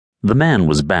The man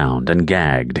was bound and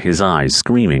gagged, his eyes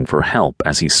screaming for help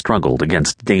as he struggled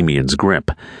against Damien's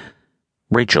grip.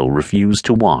 Rachel refused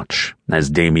to watch as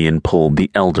Damien pulled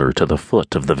the elder to the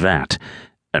foot of the vat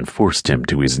and forced him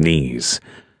to his knees.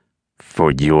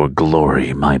 "For your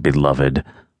glory, my beloved.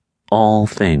 All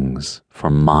things for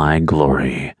my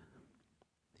glory."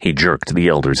 He jerked the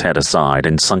elder's head aside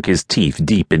and sunk his teeth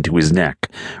deep into his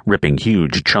neck, ripping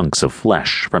huge chunks of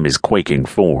flesh from his quaking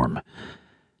form.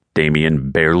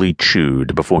 Damien barely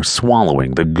chewed before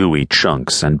swallowing the gooey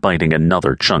chunks and biting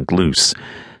another chunk loose.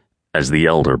 As the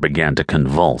elder began to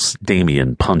convulse,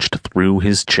 Damien punched through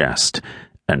his chest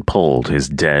and pulled his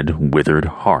dead, withered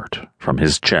heart from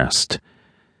his chest.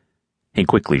 He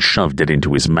quickly shoved it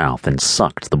into his mouth and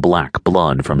sucked the black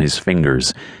blood from his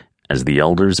fingers as the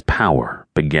elder's power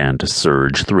began to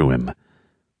surge through him.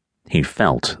 He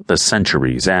felt the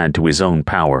centuries add to his own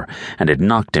power, and it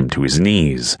knocked him to his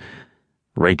knees.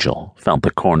 Rachel felt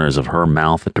the corners of her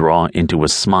mouth draw into a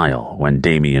smile when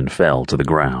Damien fell to the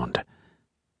ground.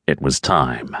 It was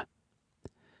time.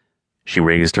 She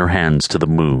raised her hands to the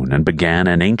moon and began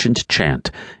an ancient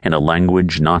chant in a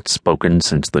language not spoken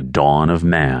since the dawn of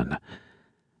man.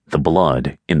 The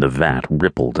blood in the vat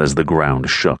rippled as the ground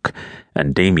shook,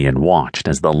 and Damien watched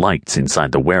as the lights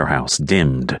inside the warehouse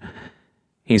dimmed.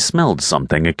 He smelled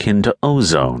something akin to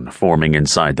ozone forming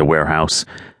inside the warehouse,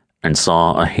 and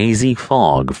saw a hazy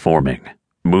fog forming,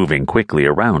 moving quickly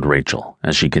around Rachel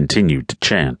as she continued to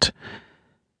chant.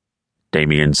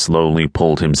 Damien slowly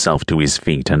pulled himself to his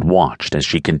feet and watched as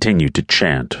she continued to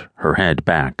chant, her head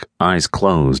back, eyes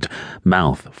closed,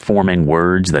 mouth forming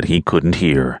words that he couldn't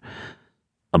hear.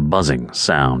 A buzzing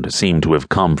sound seemed to have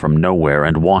come from nowhere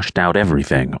and washed out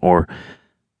everything, or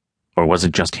was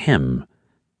it just him?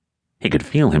 He could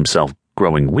feel himself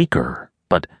growing weaker,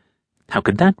 but how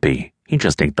could that be? He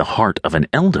just ate the heart of an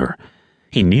elder.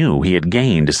 He knew he had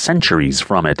gained centuries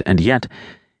from it, and yet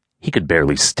he could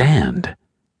barely stand.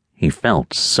 He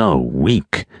felt so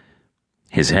weak.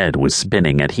 His head was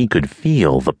spinning, and he could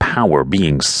feel the power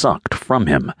being sucked from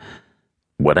him.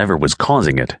 Whatever was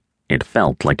causing it, it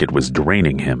felt like it was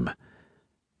draining him.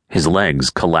 His legs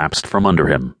collapsed from under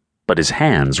him, but his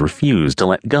hands refused to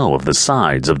let go of the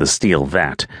sides of the steel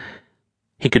vat.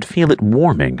 He could feel it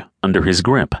warming under his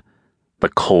grip, the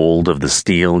cold of the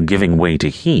steel giving way to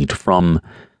heat from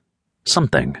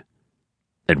something.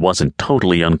 It wasn't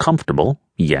totally uncomfortable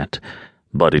yet,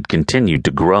 but it continued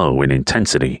to grow in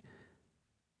intensity.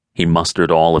 He mustered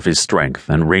all of his strength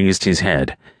and raised his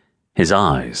head, his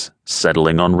eyes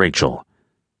settling on Rachel.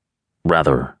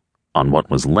 Rather, on what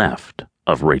was left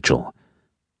of Rachel.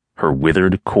 Her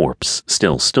withered corpse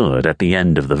still stood at the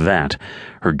end of the vat,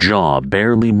 her jaw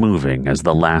barely moving as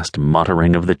the last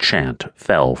muttering of the chant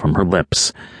fell from her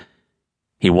lips.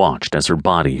 He watched as her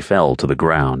body fell to the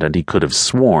ground, and he could have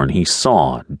sworn he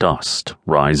saw dust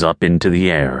rise up into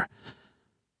the air.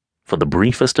 For the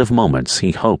briefest of moments,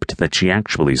 he hoped that she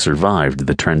actually survived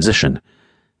the transition.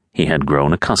 He had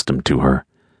grown accustomed to her.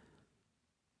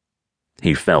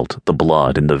 He felt the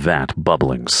blood in the vat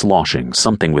bubbling, sloshing,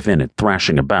 something within it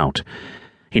thrashing about.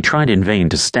 He tried in vain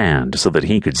to stand so that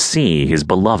he could see his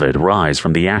beloved rise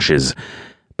from the ashes,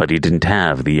 but he didn't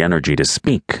have the energy to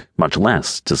speak, much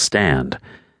less to stand.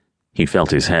 He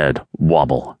felt his head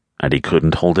wobble, and he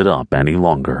couldn't hold it up any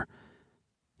longer.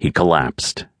 He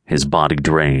collapsed, his body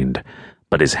drained,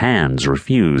 but his hands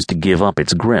refused to give up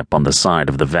its grip on the side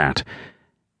of the vat.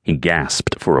 He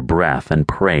gasped for a breath and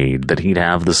prayed that he'd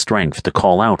have the strength to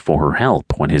call out for her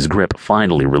help when his grip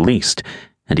finally released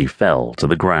and he fell to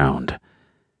the ground.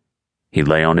 He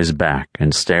lay on his back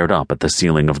and stared up at the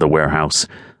ceiling of the warehouse,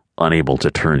 unable to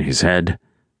turn his head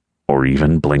or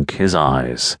even blink his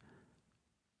eyes.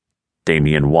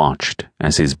 Damien watched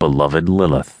as his beloved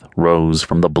Lilith rose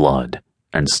from the blood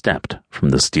and stepped from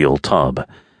the steel tub.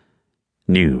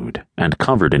 Nude and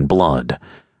covered in blood,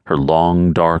 her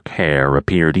long, dark hair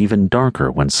appeared even darker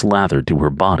when slathered to her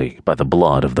body by the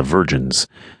blood of the virgins.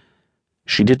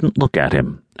 She didn't look at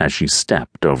him as she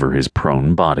stepped over his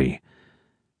prone body.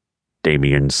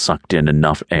 Damien sucked in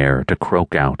enough air to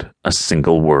croak out a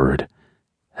single word.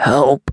 "Help!"